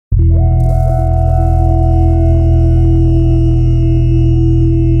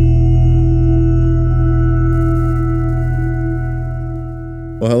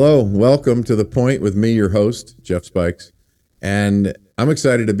Well, hello. Welcome to The Point with me, your host, Jeff Spikes. And I'm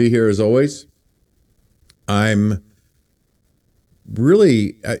excited to be here as always. I'm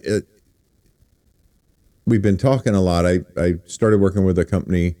really, we've been talking a lot. I started working with a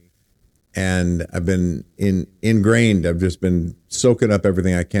company and I've been ingrained. I've just been soaking up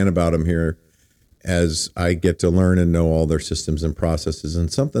everything I can about them here as I get to learn and know all their systems and processes.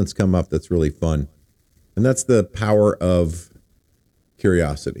 And something's come up that's really fun. And that's the power of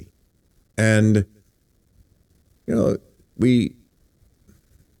curiosity. And, you know,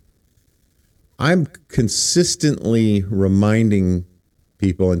 I'm consistently reminding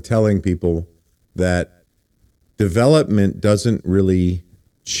people and telling people that development doesn't really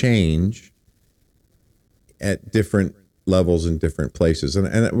change at different levels in different places. And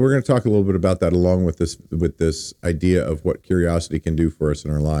we're going to talk a little bit about that along with this idea of what curiosity can do for us in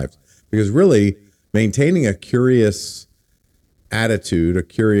our lives. Because really, maintaining a curious attitude, a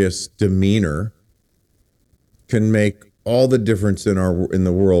curious demeanor can make all the difference in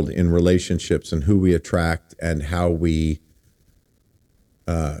the world, in relationships and who we attract and how we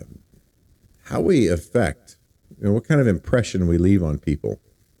affect, what kind of impression we leave on people.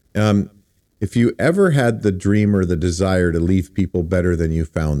 If you ever had the dream or the desire to leave people better than you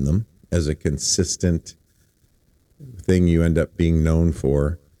found them as a consistent thing you end up being known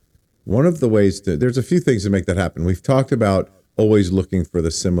for, one of the ways there's a few things that make that happen. We've talked about always looking for the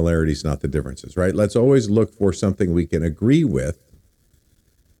similarities, not the differences, right? Let's always look for something we can agree with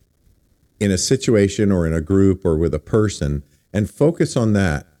in a situation or in a group or with a person and focus on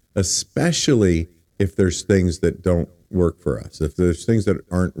that, especially if there's things that don't work for us, if there's things that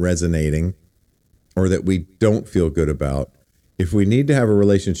aren't resonating or that we don't feel good about. If we need to have a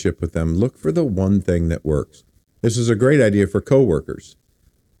relationship with them, look for the one thing that works. This is a great idea for coworkers.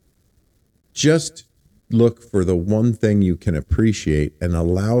 Just look for the one thing you can appreciate and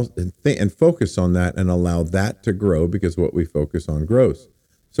allow and focus on that and allow that to grow, because what we focus on grows.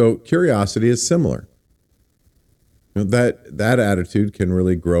 So curiosity is similar. That attitude can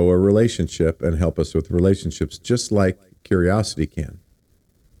really grow a relationship and help us with relationships, just like curiosity can.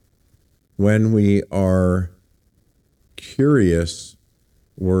 When we are curious,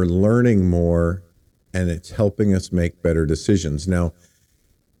 we're learning more and it's helping us make better decisions. Now,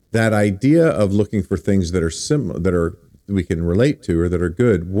 that idea of looking for things that are similar, that we can relate to or that are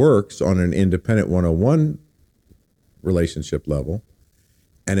good, works on an independent one-on-one relationship level,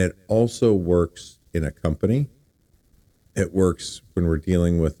 and it also works in a company. It works when we're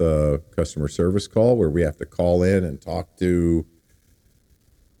dealing with a customer service call where we have to call in and talk to,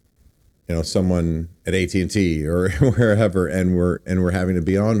 someone at AT&T or wherever, and we're having to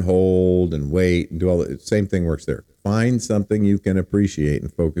be on hold and wait and do all the same thing works there. Find something you can appreciate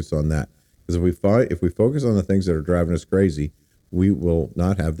and focus on that. Because if we focus on the things that are driving us crazy, we will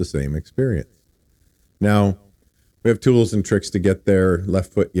not have the same experience. Now, we have tools and tricks to get there.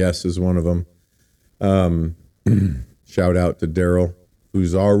 Left foot yes is one of them. Shout out to Daryl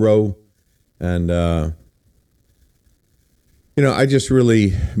Fusaro. And,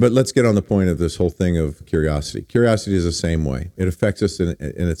 but let's get on the point of this whole thing of curiosity. Curiosity is the same way. It affects us and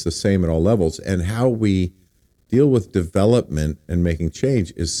it's the same at all levels. And how we deal with development and making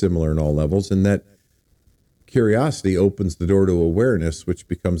change is similar in all levels, and that curiosity opens the door to awareness, which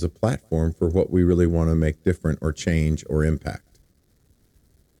becomes a platform for what we really want to make different or change or impact.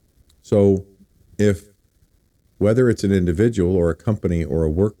 So whether it's an individual or a company or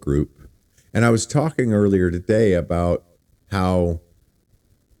a work group, and I was talking earlier today about how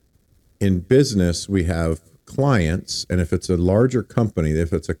in business we have clients, and if it's a larger company,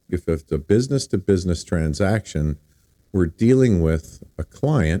 if it's a business to business transaction, we're dealing with a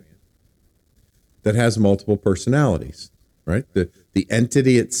client that has multiple personalities, right? The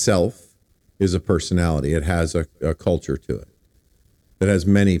entity itself is a personality. It has a culture to it that has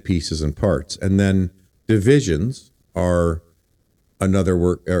many pieces and parts. And then divisions are another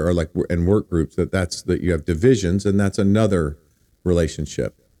work, or like in work groups, that you have divisions, and that's another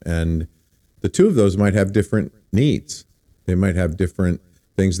relationship. And the two of those might have different needs. They might have different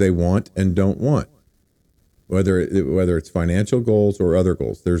things they want and don't want, whether it's financial goals or other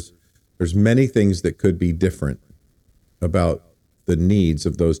goals. There's many things that could be different about the needs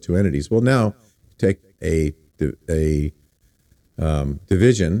of those two entities. Well, now take a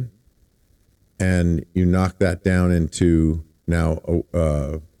division and you knock that down into now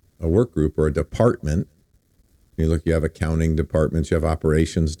a work group or a department. You have accounting departments, you have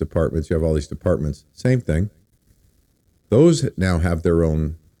operations departments, you have all these departments. Same thing. Those now have their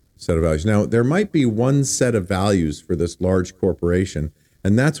own set of values. Now, there might be one set of values for this large corporation,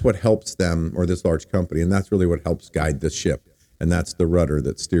 and that's what helps them, or this large company, and that's really what helps guide the ship. and that's the rudder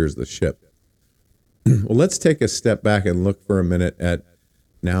that steers the ship. Well, let's take a step back and look for a minute at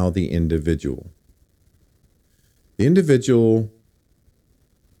now the individual. The individual,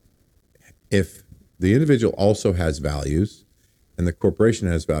 if the individual also has values and the corporation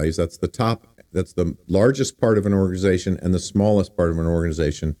has values, that's the largest part of an organization, and the smallest part of an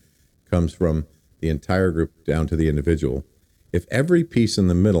organization comes from the entire group down to the individual. If every piece in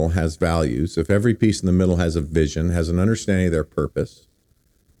the middle has values, if every piece in the middle has a vision, has an understanding of their purpose,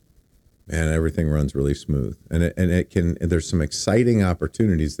 and everything runs really smooth. And there's some exciting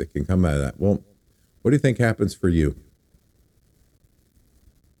opportunities that can come out of that. Well, what do you think happens for you?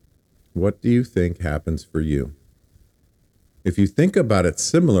 What do you think happens for you? If you think about it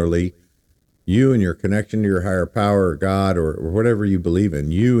similarly, you and your connection to your higher power or God or whatever you believe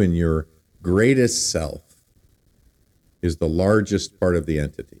in, you and your greatest self is the largest part of the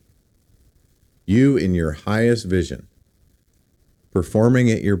entity. You in your highest vision, performing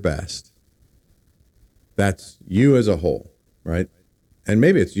at your best. That's you as a whole, right? And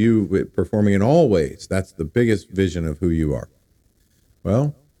maybe it's you performing in all ways. That's the biggest vision of who you are.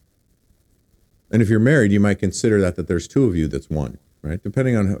 Well, and if you're married, you might consider that there's two of you that's one, right?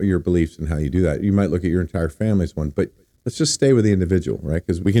 Depending on your beliefs and how you do that. You might look at your entire family as one, but let's just stay with the individual, right?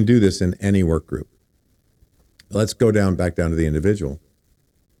 Because we can do this in any work group. Let's go back down to the individual.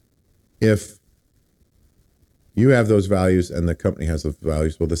 If you have those values and the company has those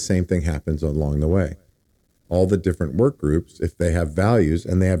values, well, the same thing happens along the way. All the different work groups, if they have values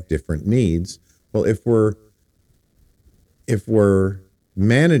and they have different needs, well, if we're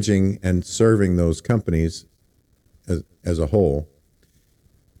managing and serving those companies as a whole,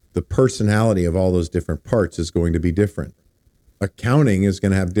 the personality of all those different parts is going to be different. Accounting is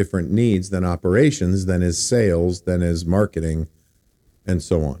going to have different needs than operations, than is sales, than is marketing, and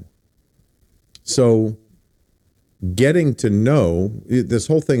so on. So getting to know this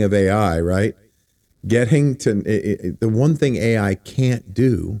whole thing of AI, right? Getting to the one thing AI can't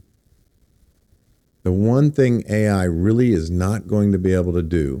do, the one thing AI really is not going to be able to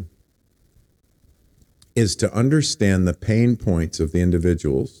do is to understand the pain points of the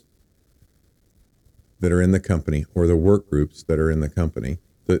individuals that are in the company or the work groups that are in the company.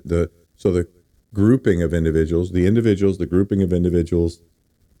 So the grouping of individuals, the grouping of individuals,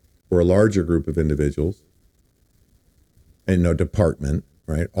 or a larger group of individuals, and no department,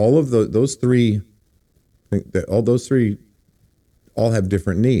 right? All of those three all have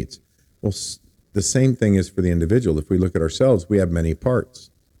different needs. Well, the same thing is for the individual. If we look at ourselves, we have many parts.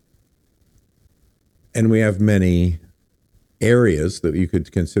 And we have many areas that you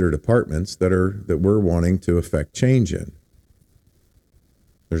could consider departments that we're wanting to affect change in.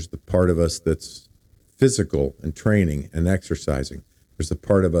 There's the part of us that's physical and training and exercising. There's the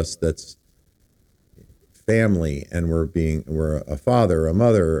part of us that's family, and we're a father, a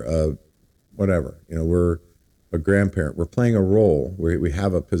mother, whatever. We're a grandparent. We're playing a role. We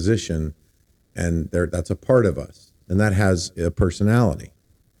have a position, and that's a part of us, and that has a personality.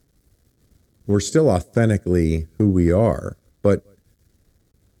 We're still authentically who we are, but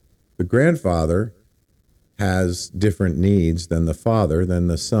the grandfather has different needs than the father, than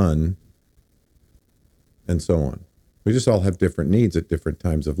the son, and so on. We just all have different needs at different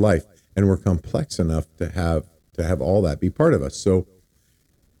times of life, and we're complex enough to have all that be part of us. So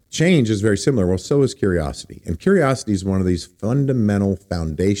change is very similar. Well, so is curiosity. And curiosity is one of these fundamental,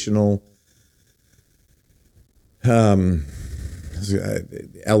 foundational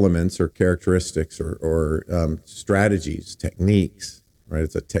elements or characteristics or strategies, techniques, right?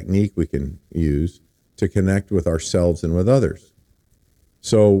 It's a technique we can use to connect with ourselves and with others.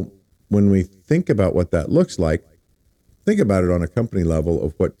 So when we think about what that looks like, think about it on a company level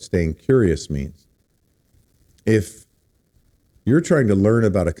of what staying curious means. If you're trying to learn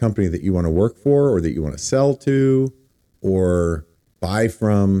about a company that you want to work for or that you want to sell to or buy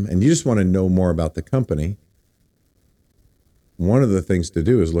from, and you just want to know more about the company, one of the things to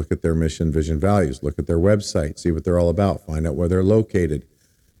do is look at their mission, vision, values, look at their website, see what they're all about, find out where they're located.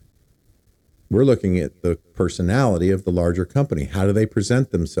 We're looking at the personality of the larger company. How do they present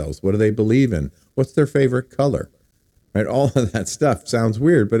themselves? What do they believe in? What's their favorite color? Right? All of that stuff sounds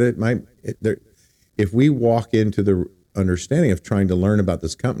weird, but if we walk into the understanding of trying to learn about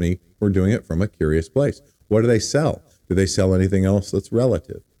this company, we're doing it from a curious place. What do they sell? Do they sell anything else that's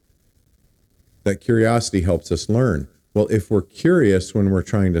relative? That curiosity helps us learn. Well, if we're curious when we're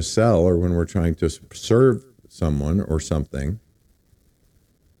trying to sell or when we're trying to serve someone or something,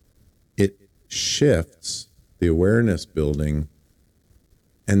 it shifts the awareness building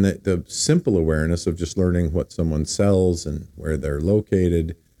and the simple awareness of just learning what someone sells and where they're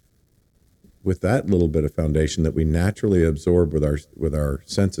located with that little bit of foundation that we naturally absorb with our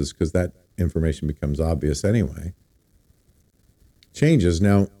senses, because that information becomes obvious anyway, changes.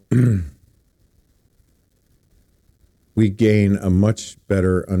 Now, we gain a much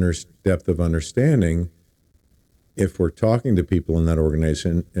better depth of understanding if we're talking to people in that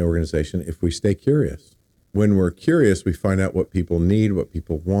organization, if we stay curious. When we're curious, we find out what people need, what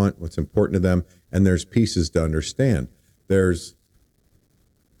people want, what's important to them, and there's pieces to understand. There's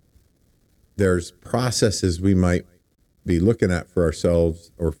processes we might be looking at for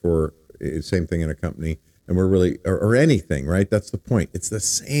ourselves, or for same thing in a company, and we're really, or anything, right? That's the point. It's the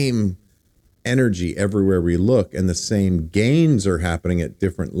same energy everywhere we look, and the same gains are happening at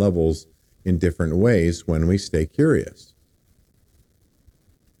different levels in different ways when we stay curious.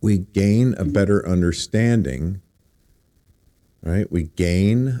 We gain a better understanding, right? We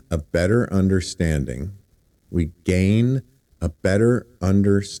gain a better understanding. We gain a better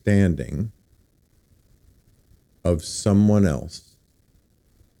understanding of someone else.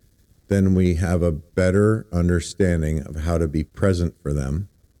 Then we have a better understanding of how to be present for them,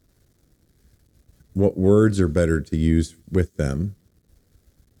 what words are better to use with them.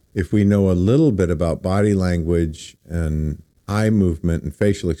 If we know a little bit about body language and eye movement and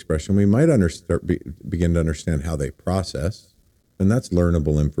facial expression, we might begin to understand how they process, and that's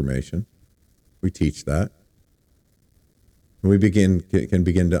learnable information. We teach that. And we can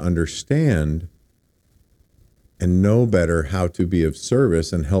begin to understand and know better how to be of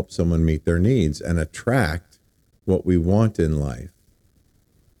service and help someone meet their needs and attract what we want in life,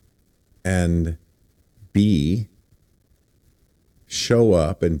 and show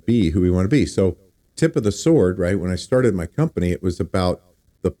up and be who we want to be. So, tip of the sword, right? When I started my company, it was about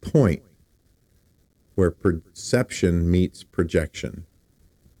the point where perception meets projection.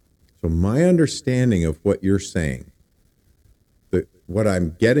 So my understanding of what you're saying, what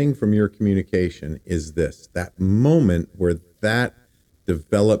I'm getting from your communication is this: that moment where that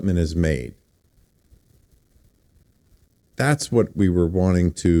development is made. That's what we were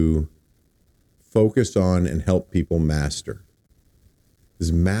wanting to focus on and help people master.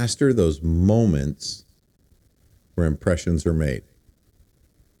 Is master those moments where impressions are made.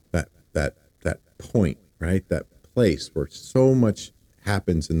 That point, right? That place where so much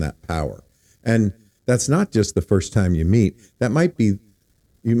happens in that power. And that's not just the first time you meet. That might be,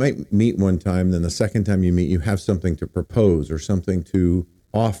 you might meet one time, then the second time you meet, you have something to propose or something to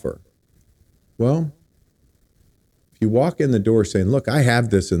offer. Well, if you walk in the door saying, look, I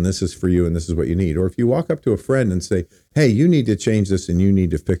have this and this is for you and this is what you need. Or if you walk up to a friend and say, hey, you need to change this and you need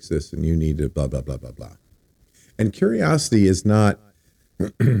to fix this and you need to blah, blah, blah, blah, blah. And curiosity is not,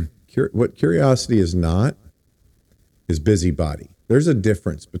 what curiosity is not is busybody. There's a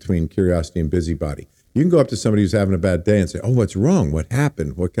difference between curiosity and busybody. You can go up to somebody who's having a bad day and say, oh, what's wrong? What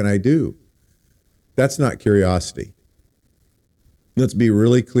happened? What can I do? That's not curiosity. Let's be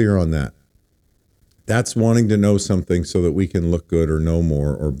really clear on that. That's wanting to know something so that we can look good or know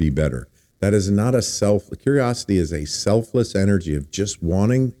more or be better. That is not curiosity is a selfless energy of just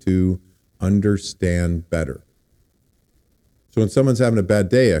wanting to understand better. So when someone's having a bad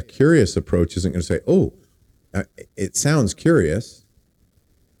day, a curious approach isn't going to say, oh, it sounds curious,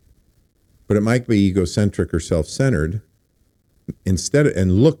 but it might be egocentric or self-centered instead,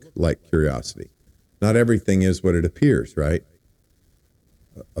 and look like curiosity. Not everything is what it appears, right?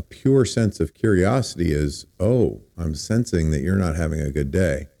 A pure sense of curiosity is, oh, I'm sensing that you're not having a good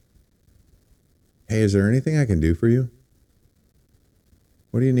day. Hey, is there anything I can do for you?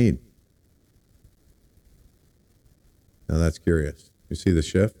 What do you need? Now that's curious. You see the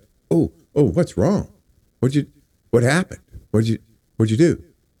shift? Oh, what's wrong? What happened? What'd you do?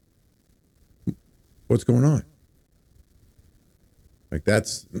 What's going on? Like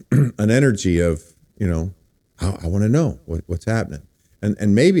that's an energy of, I want to know what's happening.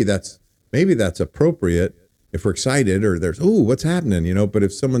 And maybe that's appropriate if we're excited or there's, what's happening, but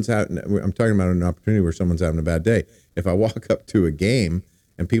if someone's I'm talking about an opportunity where someone's having a bad day. If I walk up to a game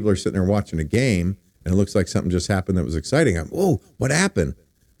and people are sitting there watching a game and it looks like something just happened that was exciting, what happened?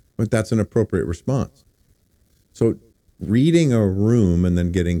 But that's an appropriate response. So reading a room and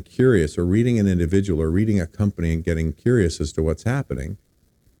then getting curious, or reading an individual or reading a company and getting curious as to what's happening,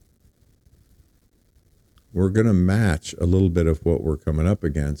 we're going to match a little bit of what we're coming up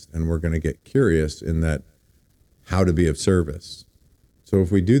against, and we're going to get curious in that how to be of service. So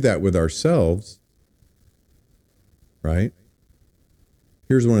if we do that with ourselves, right,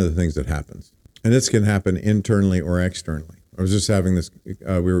 here's one of the things that happens. And this can happen internally or externally. I was just having this,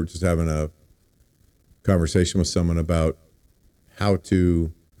 we were just having a conversation with someone about how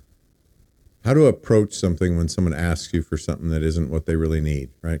to how to approach something when someone asks you for something that isn't what they really need,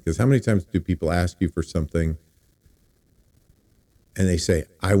 right? Because how many times do people ask you for something and they say,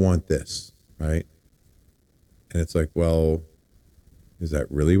 I want this, right? And it's like, well, is that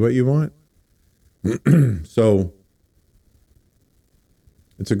really what you want? So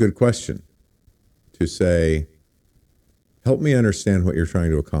it's a good question to say, help me understand what you're trying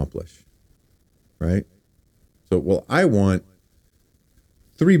to accomplish, right? So, well, I want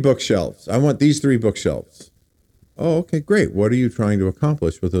 3 bookshelves. I want these 3 bookshelves. Oh, okay, great. What are you trying to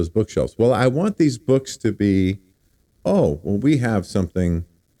accomplish with those bookshelves? Well, I want these books to be, oh, well, we have something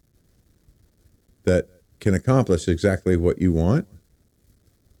that can accomplish exactly what you want,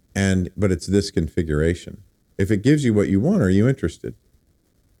 but it's this configuration. If it gives you what you want, are you interested?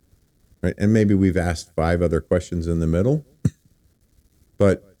 Right? And maybe we've asked 5 other questions in the middle,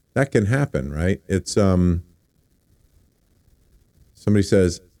 but that can happen, right? It's somebody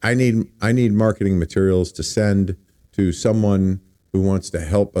says, I need marketing materials to send to someone who wants to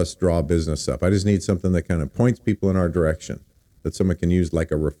help us draw business up. I just need something that kind of points people in our direction that someone can use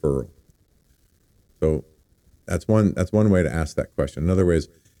like a referral. So that's one way to ask that question. Another way is,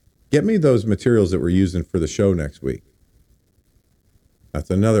 get me those materials that we're using for the show next week. That's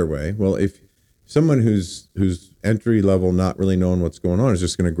another way. Well, if someone who's entry level, not really knowing what's going on, is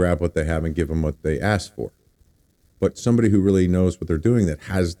just going to grab what they have and give them what they asked for. But somebody who really knows what they're doing, that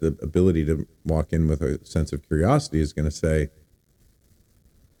has the ability to walk in with a sense of curiosity, is going to say,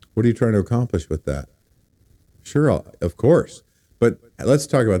 what are you trying to accomplish with that? Sure, of course. But let's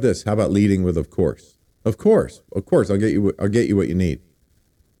talk about this. How about leading with of course? Of course. I'll get you what you need.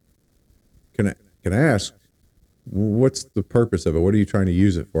 Can I ask, what's the purpose of it? What are you trying to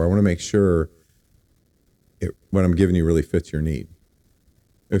use it for? I want to make sure what I'm giving you really fits your need.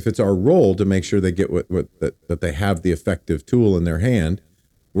 If it's our role to make sure they get that they have the effective tool in their hand,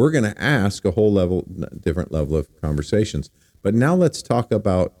 we're going to ask a whole different level of conversations. But now let's talk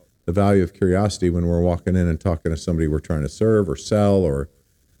about the value of curiosity when we're walking in and talking to somebody we're trying to serve or sell or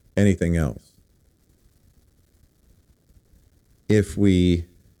anything else. It's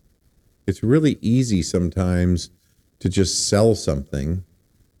really easy sometimes to just sell something,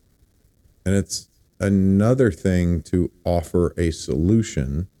 and it's another thing to offer a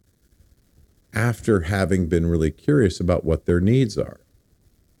solution after having been really curious about what their needs are.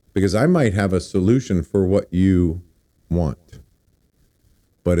 Because I might have a solution for what you want,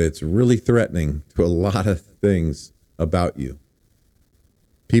 but it's really threatening to a lot of things about you.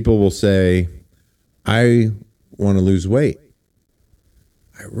 People will say, I want to lose weight.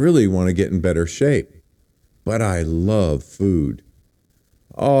 I really want to get in better shape, but I love food.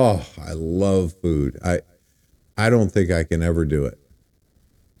 Oh, I love food. I don't think I can ever do it.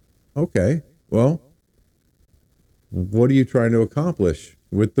 Okay, well, what are you trying to accomplish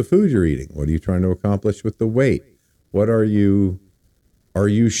with the food you're eating? What are you trying to accomplish with the weight? Are you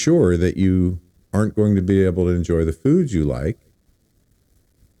sure that you aren't going to be able to enjoy the foods you like?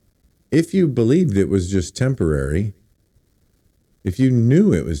 If you believed it was just temporary, if you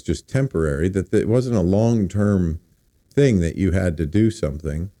knew it was just temporary, that it wasn't a long-term thing that you had to do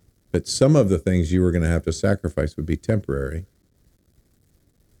something, that some of the things you were going to have to sacrifice would be temporary,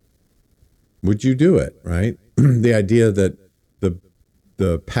 would you do it, right? The idea that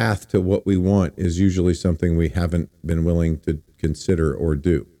the path to what we want is usually something we haven't been willing to consider or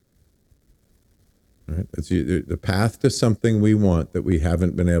do. Right? It's the path to something we want that we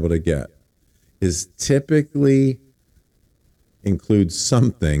haven't been able to get is typically includes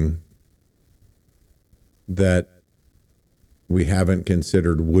something that we haven't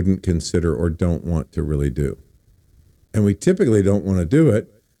considered, wouldn't consider, or don't want to really do. And we typically don't want to do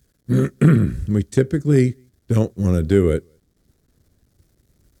it. We typically don't want to do it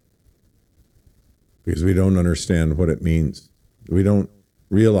because we don't understand what it means. We don't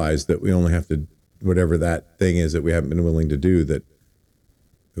realize that we only have to, whatever that thing is that we haven't been willing to do, that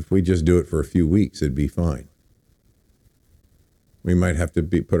if we just do it for a few weeks, it'd be fine. We might have to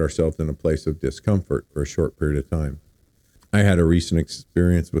put ourselves in a place of discomfort for a short period of time. I had a recent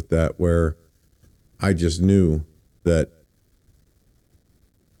experience with that where I just knew that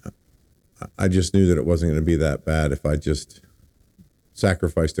it wasn't going to be that bad if I just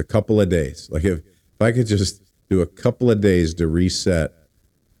sacrificed a couple of days. Like if I could just do a couple of days to reset,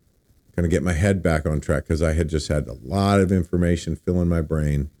 kind of get my head back on track, because I had just had a lot of information fill in my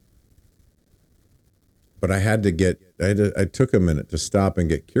brain. But I took a minute to stop and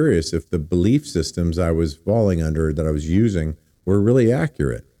get curious if the belief systems I was falling under, that I was using, were really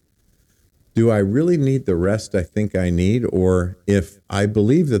accurate. Do I really need the rest I think I need? Or if I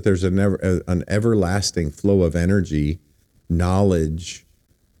believe that there's an everlasting flow of energy, knowledge,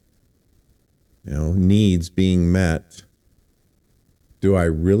 needs being met, do I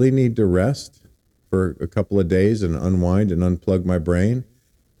really need to rest for a couple of days and unwind and unplug my brain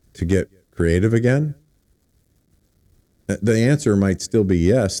to get creative again? The answer might still be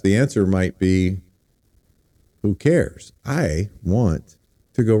yes. The answer might be, who cares? I want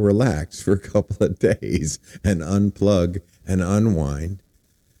to go relax for a couple of days and unplug and unwind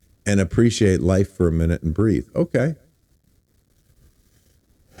and appreciate life for a minute and breathe. Okay.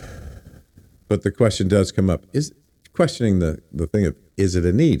 But the question does come up, is questioning the thing of, is it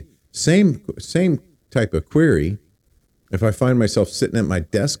a need? Same type of query. If I find myself sitting at my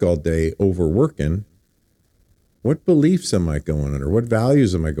desk all day overworking, what beliefs am I going under? What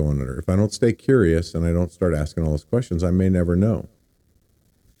values am I going under? If I don't stay curious and I don't start asking all those questions, I may never know.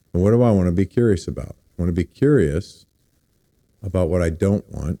 And what do I want to be curious about? I want to be curious about what I don't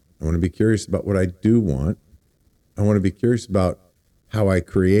want. I want to be curious about what I do want. I want to be curious about how I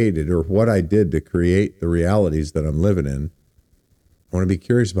created or what I did to create the realities that I'm living in. I want to be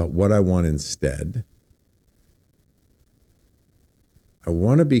curious about what I want instead. I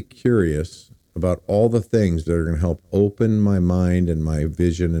want to be curious about all the things that are going to help open my mind and my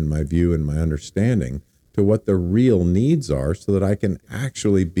vision and my view and my understanding to what the real needs are so that I can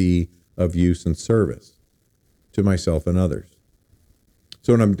actually be of use and service to myself and others.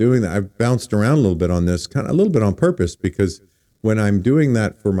 So when I'm doing that, I've bounced around a little bit on this, kind of a little bit on purpose, because when I'm doing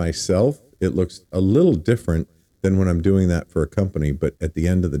that for myself, it looks a little different than when I'm doing that for a company. But at the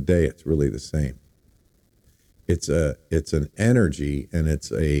end of the day, it's really the same. It's an energy and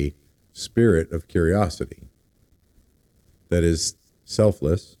it's a spirit of curiosity that is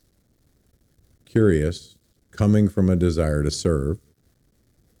selfless, curious, coming from a desire to serve,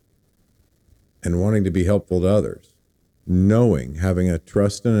 and wanting to be helpful to others, knowing, having a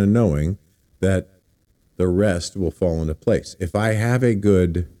trust and a knowing that the rest will fall into place. If I have a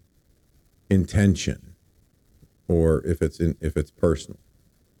good intention, or if it's personal,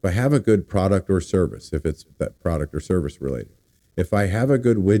 if I have a good product or service, if it's that product or service related, if I have a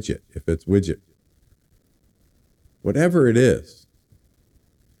good widget, if it's widget, whatever it is,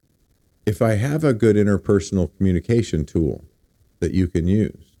 if I have a good interpersonal communication tool that you can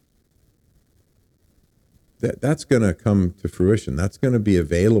use, that's going to come to fruition. That's going to be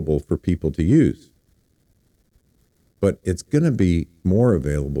available for people to use. But it's going to be more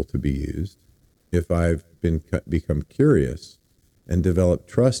available to be used if I've become curious and develop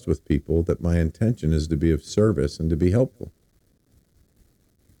trust with people that my intention is to be of service and to be helpful.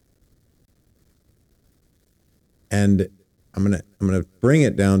 And I'm gonna bring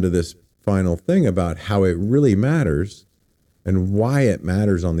it down to this final thing about how it really matters and why it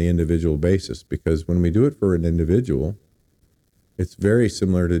matters on the individual basis. Because when we do it for an individual, it's very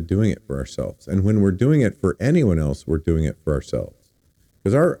similar to doing it for ourselves. And when we're doing it for anyone else, we're doing it for ourselves.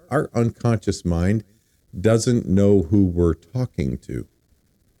 Because our unconscious mind doesn't know who we're talking to.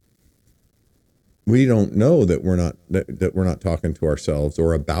 We don't know that we're not talking to ourselves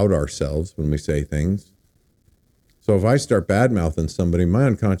or about ourselves when we say things. So if I start bad-mouthing somebody, my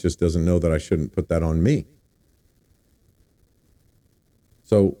unconscious doesn't know that I shouldn't put that on me.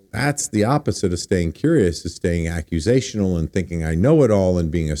 So that's the opposite of staying curious, is staying accusational and thinking I know it all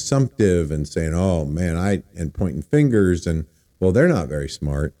and being assumptive and saying, oh man, and pointing fingers and, well, they're not very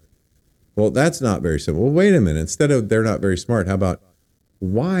smart. Well, that's not very simple. Well, wait a minute. Instead of they're not very smart, how about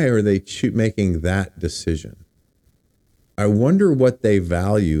why are they making that decision? I wonder what they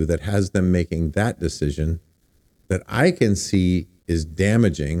value that has them making that decision that I can see is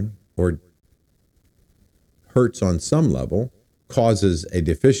damaging or hurts on some level, causes a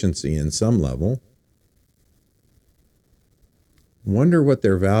deficiency in some level. Wonder what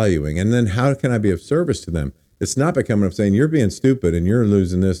they're valuing. And then how can I be of service to them? It's not becoming up saying, you're being stupid and you're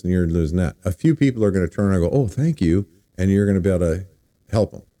losing this and you're losing that. A few people are going to turn around and go, oh, thank you. And you're going to be able to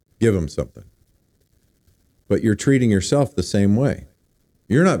help them, give them something. But you're treating yourself the same way.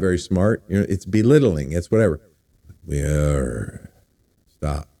 You're not very smart. It's belittling. It's whatever.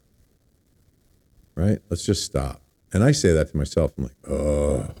 Stop. Right? Let's just stop. And I say that to myself. I'm like,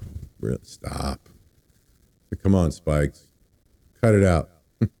 oh, really? Stop. So come on, Spikes. Cut it out.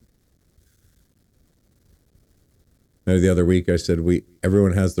 The other week I said,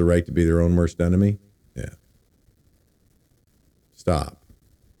 everyone has the right to be their own worst enemy. Yeah. Stop.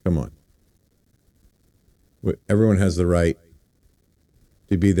 Come on. Everyone has the right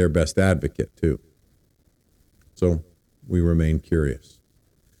to be their best advocate too. So we remain curious.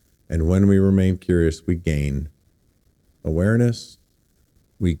 And when we remain curious, we gain awareness,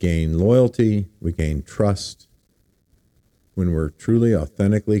 we gain loyalty, we gain trust. When we're truly,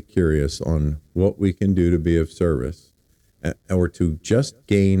 authentically curious on what we can do to be of service, or to just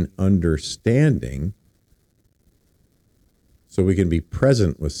gain understanding so we can be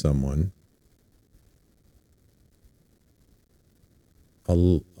present with someone,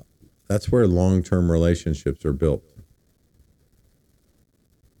 that's where long-term relationships are built.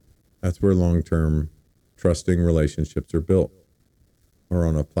 That's where long-term trusting relationships are built, or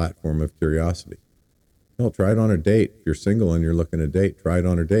on a platform of curiosity. Hell, try it on a date. If you're single and you're looking to date, try it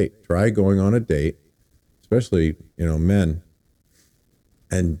on a date. Try going on a date, especially, men,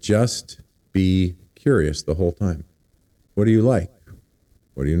 and just be curious the whole time. What do you like?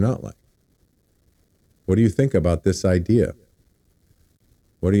 What do you not like? What do you think about this idea?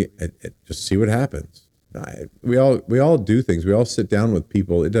 Just see what happens. We all do things. We all sit down with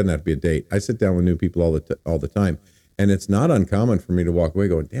people. It doesn't have to be a date. I sit down with new people all the time, and it's not uncommon for me to walk away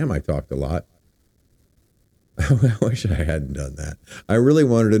going, "Damn, I talked a lot. I wish I hadn't done that. I really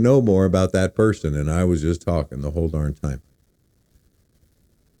wanted to know more about that person, and I was just talking the whole darn time."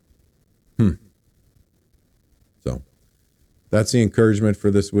 So that's the encouragement for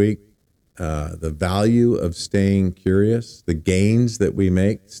this week. The value of staying curious, the gains that we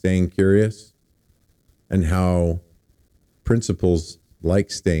make staying curious, and how principles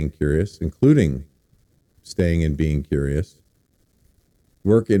like staying curious, including staying and being curious,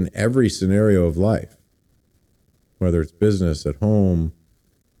 work in every scenario of life, whether it's business, at home.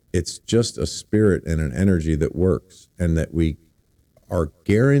 It's just a spirit and an energy that works, and that we are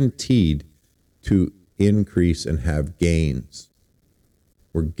guaranteed to increase and have gains.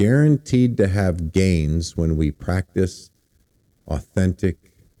 We're guaranteed to have gains when we practice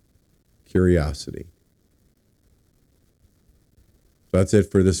authentic curiosity. So that's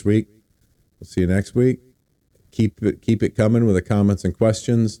it for this week. We'll see you next week. Keep it coming with the comments and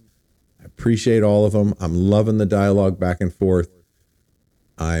questions. I appreciate all of them. I'm loving the dialogue back and forth.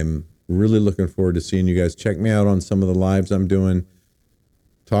 I'm really looking forward to seeing you guys. Check me out on some of the lives I'm doing.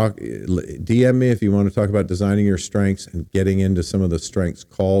 DM me if you want to talk about designing your strengths and getting into some of the strengths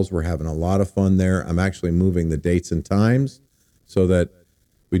calls. We're having a lot of fun there. I'm actually moving the dates and times so that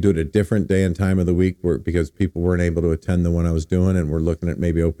we do it a different day and time of the week because people weren't able to attend the one I was doing, and we're looking at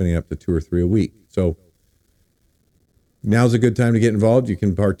maybe opening up to 2 or 3 a week. So now's a good time to get involved. You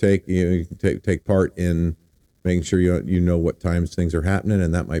can partake. You can take part in making sure you know what times things are happening,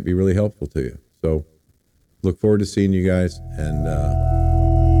 and that might be really helpful to you. So look forward to seeing you guys, and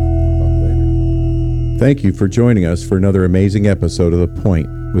thank you for joining us for another amazing episode of The Point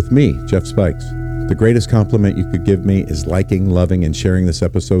with me, Jeff Spikes. The greatest compliment you could give me is liking, loving, and sharing this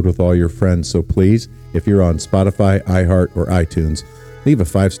episode with all your friends. So please, if you're on Spotify, iHeart, or iTunes, leave a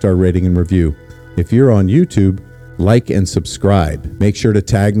 5-star rating and review. If you're on YouTube, like and subscribe. Make sure to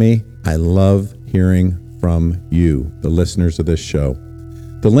tag me. I love hearing from you, the listeners of this show.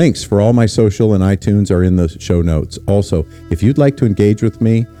 The links for all my social and iTunes are in the show notes. Also, if you'd like to engage with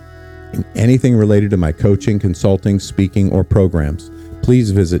me in anything related to my coaching, consulting, speaking, or programs,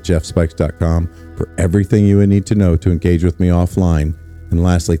 please visit jeffspikes.com for everything you would need to know to engage with me offline. And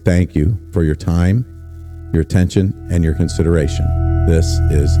lastly, thank you for your time, your attention, and your consideration. This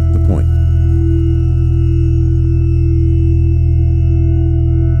is The Point.